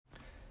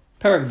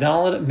Parak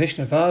Daled,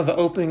 Mishnah Vav,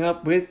 opening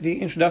up with the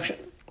introduction.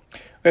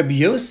 Rabbi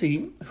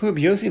Yossi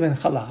ben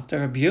Chalafta.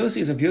 Rabbi Yossi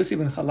is Rabbi Yossi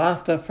ben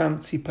Chalafta from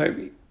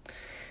Tzipori.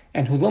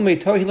 And he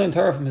learned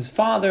Torah from his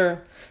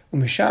father,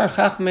 Umishar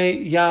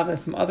Chachmei Yavne,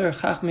 from other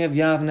Chachmei of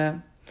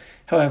Yavne.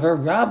 However,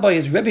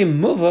 his Rebbe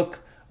Muvuk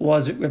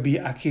was Rabbi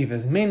Akiva.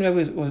 His main Rebbe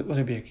was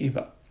Rabbi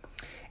Akiva.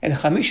 And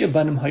Chamisha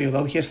Banim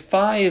Hayolo, he had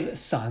 5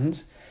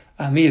 sons,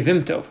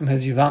 Miyavimto, from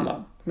his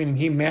Yivama, meaning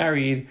he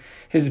married,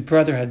 his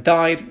brother had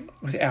died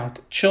without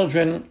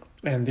children,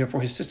 and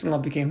therefore his sister-in-law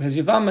became his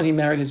Yivama, and he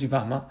married his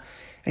Yivama.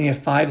 And he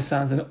had 5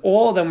 sons, and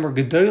all of them were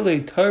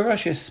Gedolei Torah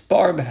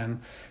Shespar Behem.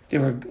 They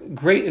were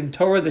great in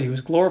Torah that he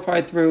was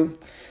glorified through.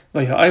 He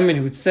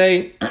would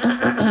say,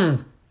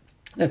 Natati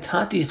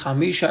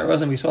Chamisha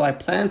Rozim Yisrael, I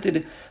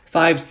planted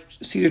 5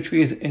 cedar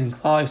trees in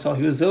Klal Yisrael.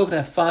 He was Zoch to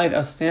have 5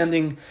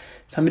 outstanding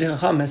Talmidei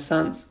Chacham, his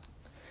sons.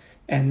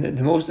 And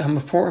the most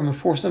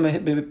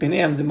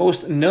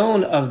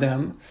known of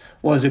them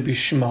was Rabbi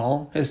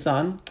Shmuel, his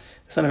son,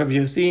 the son of Rabbi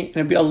Yossi, and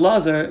Rabbi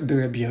Elazar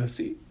Rabbi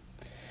Yossi.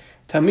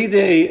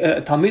 Talmidei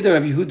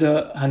Rabbi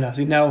Yehuda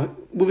Hanasi. Now,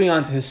 moving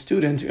on to his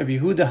student, Rabbi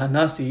Yehuda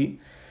Hanasi.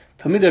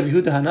 Talmidei Rabbi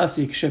Yehuda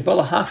Hanasi,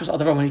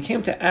 when he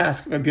came to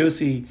ask Rabbi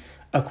Yossi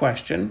a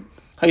question,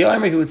 he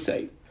would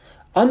say,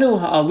 Anu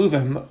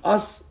ha'aluvim,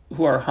 us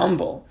who are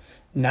humble,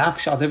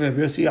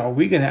 are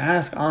we going to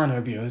ask on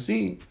Rabbi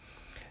Yossi?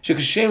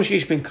 There's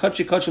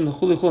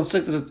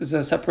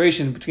a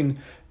separation between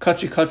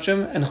Kachi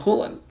Kachim and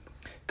Chulan.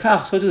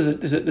 So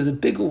there's a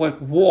big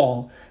white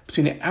wall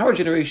between our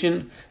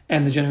generation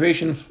and the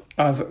generation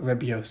of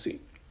Rabbi Yossi.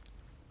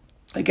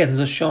 Again, this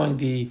is showing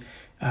the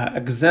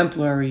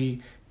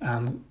exemplary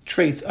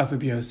traits of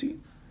Rabbi Yossi.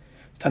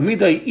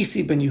 Talmidei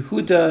Isi ben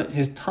Yehuda,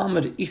 his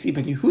Talmud Isi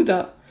ben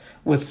Yehuda,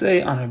 would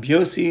say on Rabbi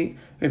Yossi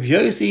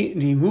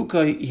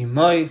Nimukai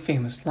Imai,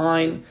 famous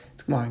line,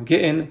 it's Gemara in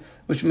Gittin,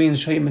 which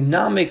means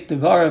Shaymanamik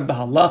Devarav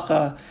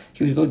Bahalacha.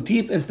 He would go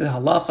deep into the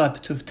halacha,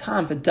 Petuv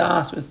Tam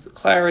V'das, with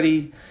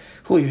clarity.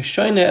 Now he would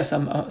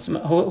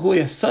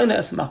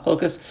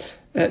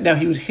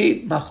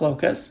hate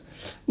machlokas,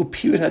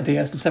 upiyut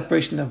hadeyas, and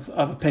separation of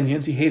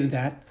opinions. He hated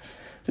that.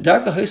 And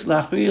his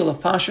derech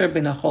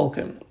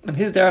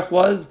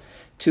was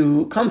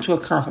to come to a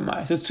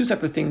compromise. So 2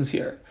 separate things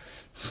here.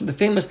 The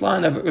famous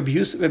line of Rabbi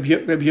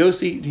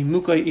Yossi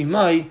Nimukai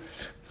Imai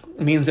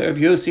means that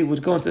Rabbi Yossi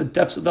would go into the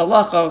depths of the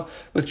halacha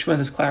with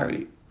tremendous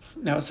clarity.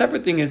 Now, a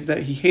separate thing is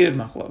that he hated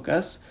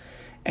machlokas,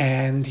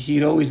 and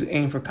he'd always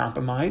aim for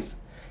compromise.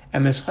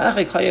 And he would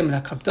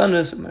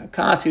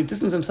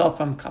distance himself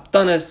from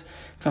kaptanis,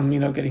 from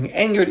getting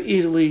angered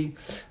easily.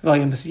 He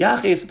was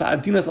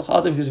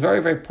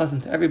very, very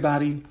pleasant to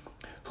everybody.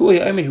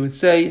 He would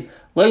say,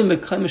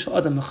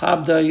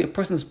 a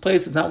person's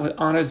place is not what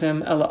honors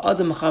him.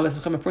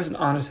 A person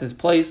honors his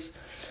place.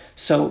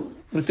 So,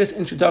 with this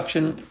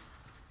introduction,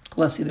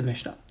 let's see the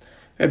Mishnah.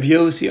 Rabbi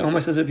Yossi, Omer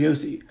says Rabbi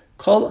Yossi,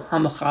 Kol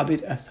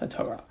hamachabed es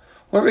haTorah.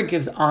 Whoever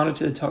gives honor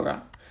to the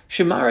Torah,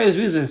 Shemara is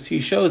mizus, he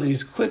shows that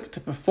he's quick to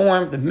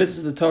perform the mitzvahs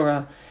of the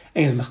Torah,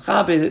 and he's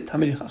mechabed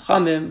Talmidei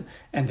Chachamim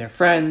and their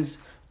friends.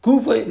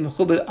 Guvay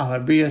mechubed al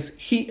habrius,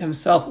 he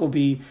himself will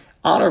be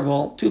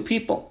honorable to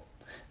people.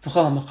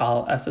 V'chol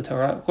hamachal es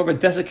haTorah. Whoever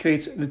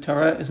desecrates the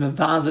Torah is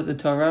mevazet the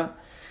Torah.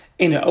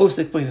 Ein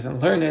osik, but he doesn't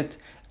learn it,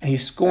 and he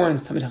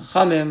scorns Talmidei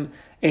Chachamim,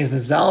 and he's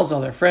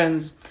mezalzel their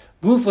friends.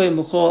 Gufay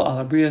Muchol al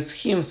Habrius,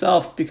 he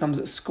himself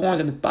becomes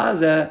scorned and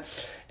mitbazeh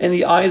in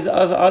the eyes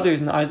of others,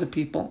 in the eyes of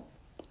people.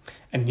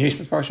 And Yesh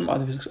Mefarshim,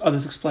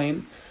 others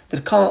explain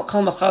that Kol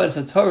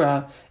Machabed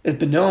Torah is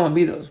Beno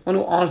Midos, one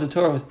who honors the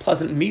Torah with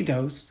pleasant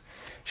midos.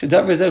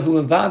 Shedav Rezeh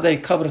hu evadei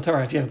kavod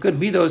Torah. If you have good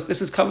midos,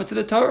 this is covered to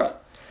the Torah.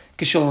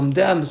 Kisholom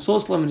dem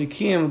Soslom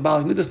Nikim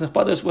Bal Midos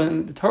Nechbados.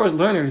 When the Torah's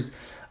learners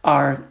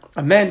are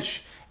a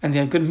mensch and they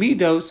have good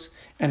midos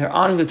and they're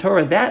honoring the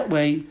Torah that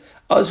way,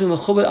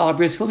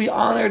 he'll be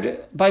honored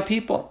by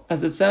people,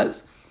 as it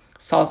says.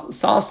 Like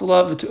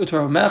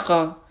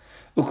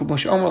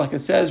it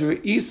says, you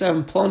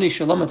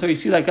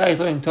see that guy is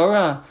learning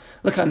Torah.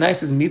 Look how nice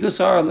his midos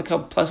are. Look how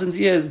pleasant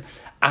he is.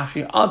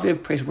 Ashrei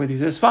Aviv, praiseworthy is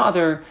his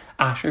father.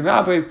 Ashrei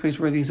Rabbi,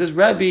 praiseworthy is his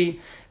Rebbe,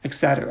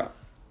 etc.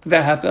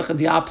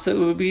 The opposite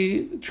would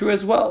be true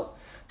as well.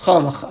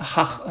 Whoever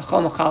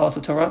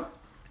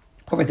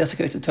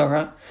desecrates the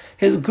Torah,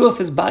 his guf,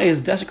 his body, is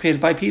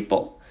desecrated by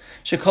people.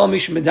 When you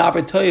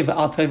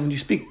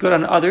speak good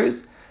on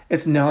others,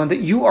 it's known that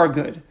you are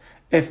good.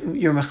 If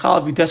you're mechal,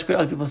 if you desecrate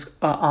other people's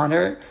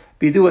honor,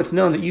 bidu, it's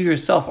known that you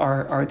yourself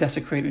are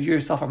desecrated, you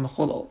yourself are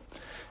mechulol.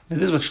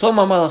 This is what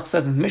Shlomo Melech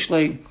says in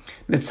Mishlei,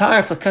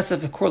 Mitzaref l'kesef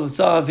v'kor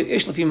l'zav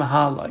v'ish l'fi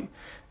mahalai,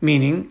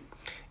 meaning,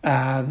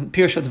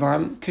 Pirush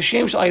HaDvarim,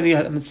 Kashem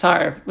sh'aliyah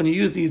mitzaref, when you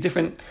use these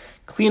different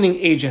cleaning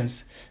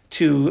agents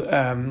to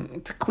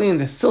clean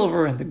the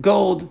silver and the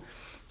gold,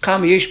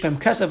 Kam yesh b'hem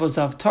kesef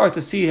v'zav tar,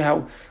 to see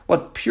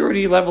what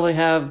purity level they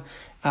have,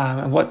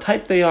 and what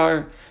type they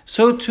are,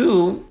 so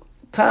too,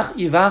 so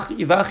too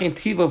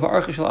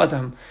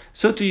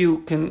you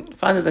can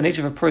find out the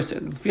nature of a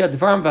person.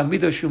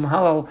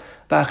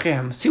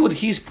 See what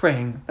he's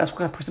praying. That's what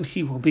kind of person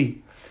he will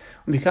be.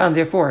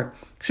 Therefore,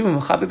 if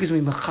he's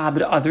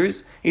mechabed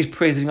others, he's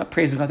praising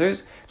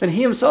others, then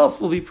he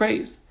himself will be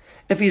praised.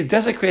 If he's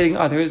desecrating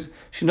others,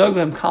 then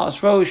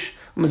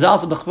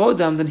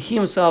he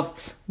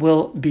himself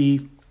will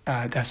be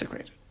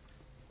desecrated.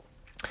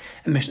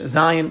 And Mishnah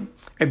Zayin,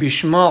 Rabbi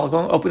Shmuel,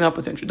 going to open up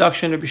with the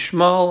introduction. Rabbi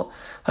Shmuel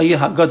Hayah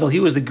HaGadol, he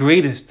was the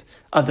greatest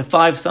of the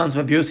 5 sons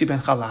of Rabbi Yossi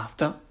ben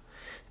Chalafta,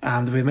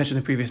 that we mentioned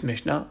in the previous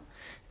Mishnah.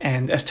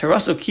 And as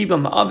Taraso Kiba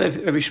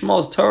Ma'aviv, Rabbi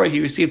Shmuel's Torah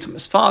he received from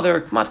his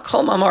father.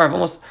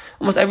 Almost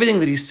everything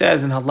that he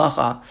says in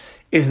Halacha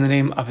is in the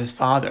name of his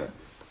father.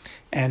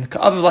 And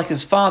Ka'aviv, like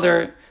his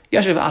father,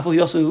 Yashav Afil, he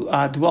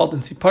also dwelled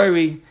in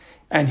Sipari,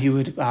 and he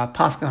would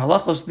paskin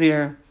halachos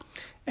there.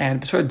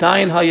 And B'tor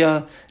Dayan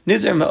Haya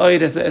Nizer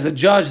Ma'oid, as a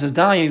judge, as a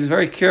Dayan, he was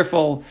very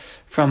careful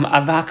from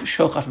avak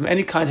shochat, from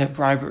any kind of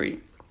bribery.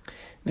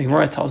 The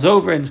Gemara tells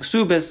over in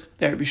Ksubis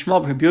that Rabbi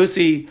Shmuel Rabbi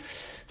Yossi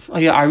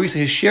Arisa,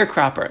 his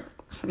sharecropper,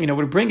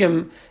 would bring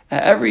him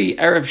every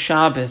Erev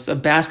Shabbos a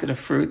basket of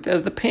fruit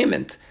as the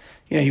payment.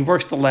 He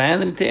works the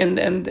land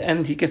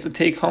and he gets to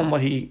take home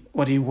what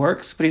he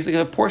works, but he's to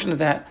give a portion of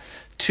that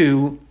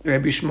to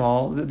Rabbi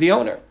Shmuel, the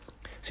owner.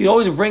 So you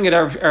always bring it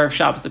Erev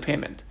Shabbos, the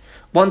payment.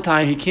 One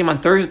time he came on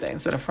Thursday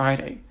instead of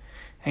Friday.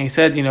 And he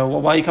said,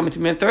 well, why are you coming to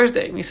me on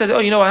Thursday? And he said,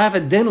 I have a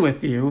din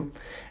with you.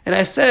 And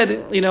I said,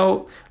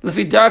 Lefi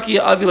darki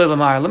avile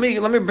lamar. Let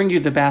me bring you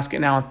the basket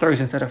now on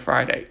Thursday instead of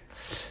Friday.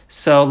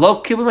 So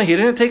lo kibuma, he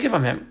didn't take it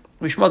from him.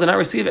 Rishmal did not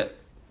receive it.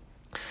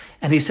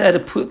 And he said,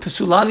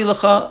 Pusulani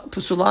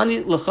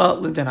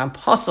lecha l'din. I'm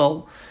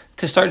puzzled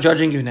to start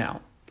judging you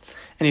now.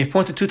 And he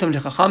appointed 2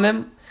 Talmidei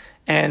Chachamim,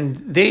 and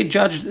they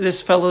judged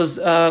this fellow's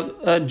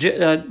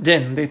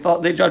din.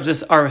 They judged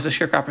this aris, the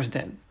sharecropper's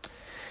din.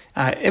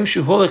 And then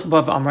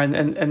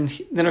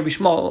Rabbi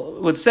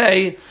Shmuel would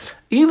say,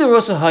 "Ilu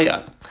rosa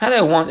haya, had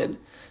I wanted,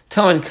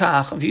 tohen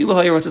kach, v'ilu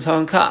haya rosa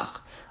tohen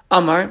kach,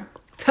 amar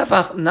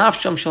tefach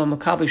nafsham shel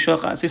makabel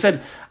shochad." So he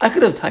said, I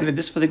could have tiny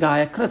this for the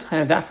guy, I could have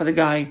tiny that for the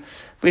guy,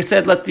 but he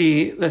said, let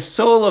the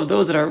soul of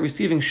those that are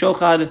receiving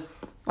shochad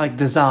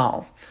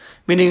dissolve.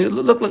 Meaning,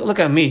 look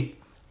at me.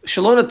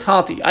 Shalona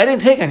Talti, I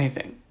didn't take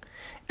anything.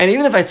 And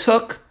even if I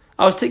took,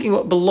 I was taking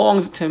what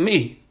belonged to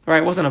me,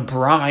 right? It wasn't a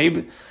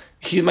bribe.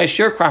 He's my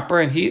sharecropper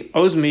and he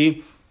owes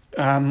me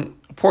a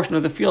portion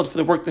of the field for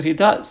the work that he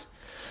does.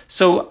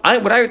 So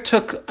what I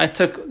took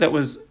that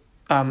was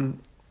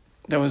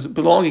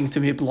belonging to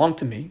me, it belonged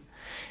to me.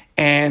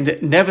 And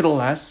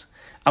nevertheless,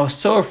 I was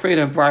so afraid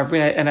of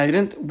bribery and I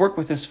didn't work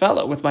with this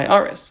fellow, with my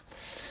aris.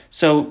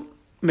 So,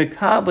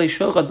 Mekabel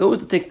Shochad, those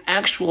that take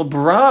actual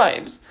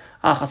bribes,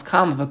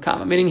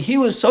 meaning he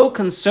was so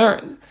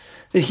concerned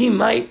that he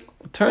might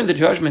turn the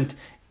judgment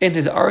in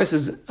his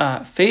aris's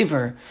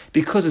favor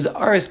because his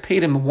aris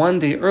paid him 1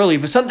 day early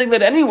for something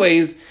that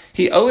anyways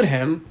he owed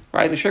him,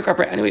 right? The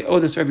sharecropper anyway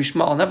owed this to Rabbi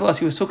Shmuel. Nevertheless,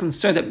 he was so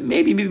concerned that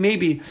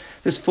maybe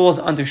this falls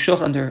under shulch,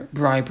 under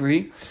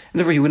bribery, and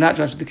therefore he would not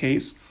judge the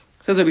case.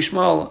 Says Rabbi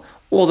Shmuel,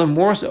 all the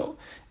more so,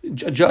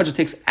 a judge that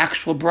takes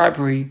actual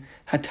bribery,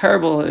 how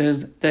terrible it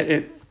is that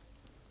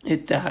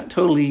it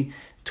totally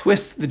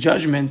twists the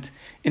judgment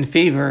in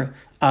favor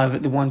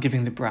of the one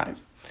giving the bribe.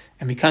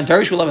 And we can't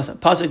Darish will have a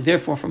pasuk.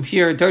 Therefore, from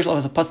here, Darish will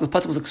have a pasuk. The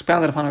pasuk was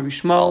expounded upon Rabbi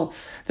Shmuel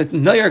that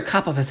Noyer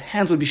Kap of his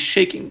hands would be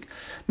shaking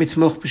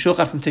mitzmoch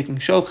b'shochad, from taking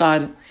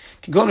shochad.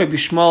 Kigon Rabbi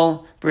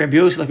Shmuel, Rabbi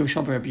Yossi, like Rabbi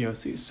Shmuel, Rabbi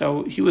Yossi.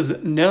 So he was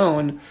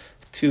known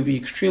to be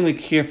extremely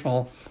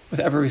careful with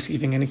ever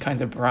receiving any kind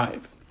of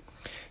bribe.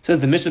 It says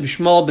the Mishnah Rabbi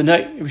Shmuel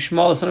Rabbi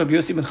Shmuel, the son of Rabbi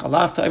Yossi ben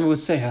Chalafta, I would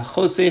say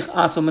HaChosech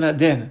aso min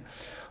hadin.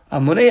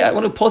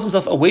 One who pulls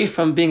himself away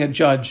from being a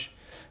judge.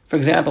 For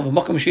example,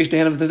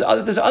 there's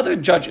other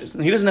judges,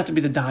 and he doesn't have to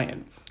be the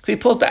dayan. So he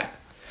pulls back.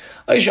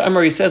 Aisha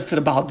Amar, he says to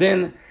the Baal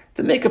Din,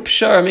 to make a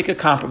pshar, make a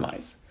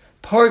compromise.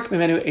 Parik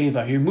mimenu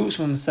eva, he removes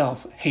from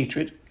himself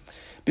hatred,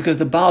 because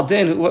the Baal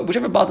Din,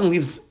 whichever Baal Din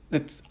leaves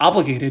that's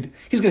obligated,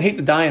 he's going to hate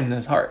the dayan in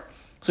his heart.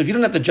 So if you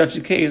don't have to judge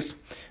the case,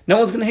 no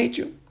one's going to hate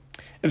you.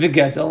 If you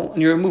gezel,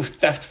 and you remove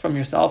theft from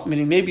yourself,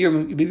 meaning maybe you're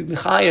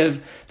mechayev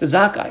the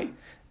zakai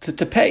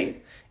to pay,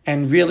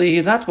 and really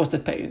he's not supposed to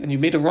pay, and you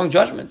made a wrong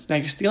judgment, now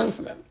you're stealing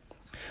from him.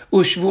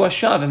 Ushvu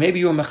shav, and maybe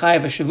you were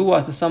mechayev a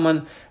shavua to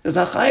someone that's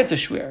not chayev to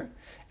shwear.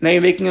 Now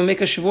you're making him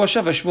make a shavua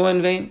shav, a shavua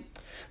in vain.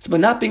 So by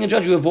not being a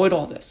judge, you avoid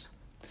all this.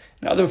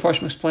 And other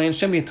Mepharshim explain,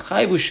 Shem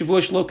yitchayev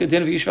shavua shelo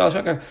kadin v'yishval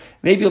shakar.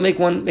 Maybe you'll make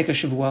a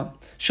shavua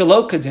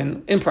shelo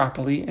kadin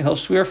improperly, and he'll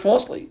swear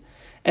falsely.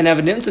 And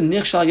evidence and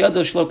nichshal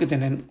yado shelo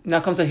kadin, and now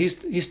comes that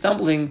he's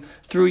stumbling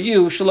through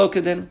you shelo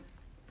kadin.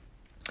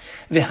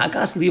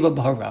 V'hagas liba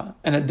bahara,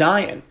 and a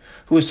dayan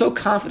who is so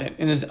confident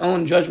in his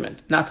own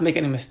judgment not to make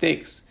any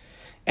mistakes.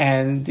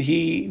 And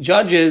he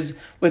judges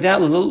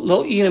without without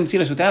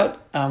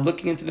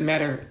looking into the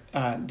matter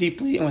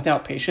deeply and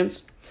without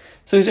patience.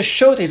 So he's a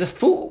shota, he's a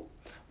fool.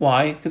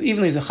 Why? Because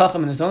even though he's a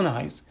chacham in his own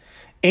eyes,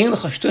 there's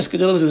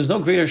no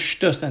greater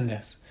shtus than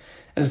this.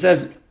 As it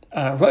says,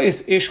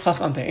 "Ra'is ish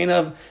chacham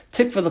be'enav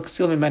tikva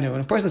l'ksil mimenu."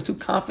 When a person is too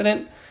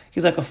confident,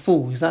 he's like a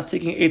fool. He's not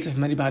taking aid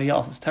from anybody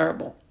else. It's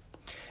terrible.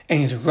 and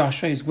he's a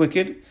rasha, he's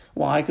wicked.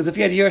 Why? Because if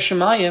he had Yiras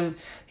Shamayim,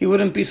 he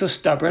wouldn't be so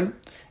stubborn,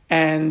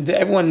 and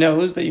everyone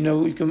knows that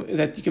you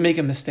can make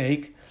a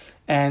mistake,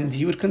 and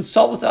he would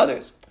consult with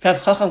others. If you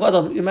have Chacham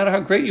Gadol, no matter how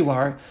great you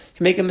are, you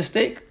can make a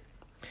mistake.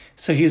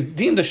 So he's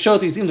deemed a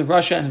shot, he's deemed a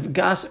rasha, and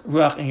v'gas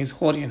ruach, and he's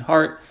haughty in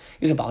heart.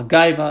 He's a Baal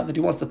Gaiva, that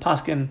he wants to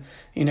paskin,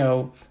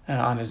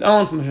 on his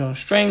own, from his own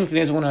strength. He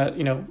doesn't want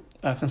to,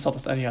 consult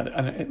with any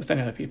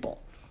other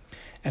people.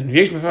 And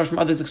Yesh Mefarshim from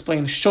others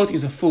explain, shot,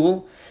 he's a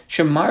fool.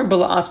 Shemar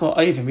b'la atzmo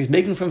oivim, he's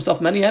making for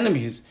himself many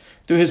enemies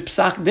through his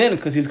psak din,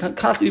 because he's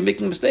constantly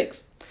making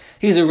mistakes.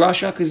 He's a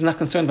rasha because he's not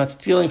concerned about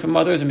stealing from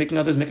others and making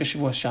others make a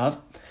shavua shav.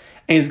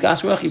 And he's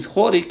gas ruach, he's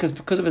haughty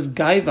because of his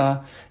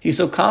gaiva, he's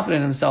so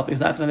confident in himself, he's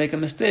not going to make a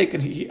mistake,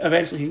 and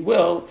eventually he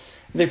will.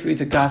 Therefore,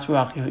 he's a gas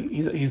ruach,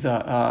 he's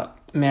a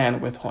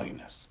man with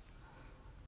haughtiness.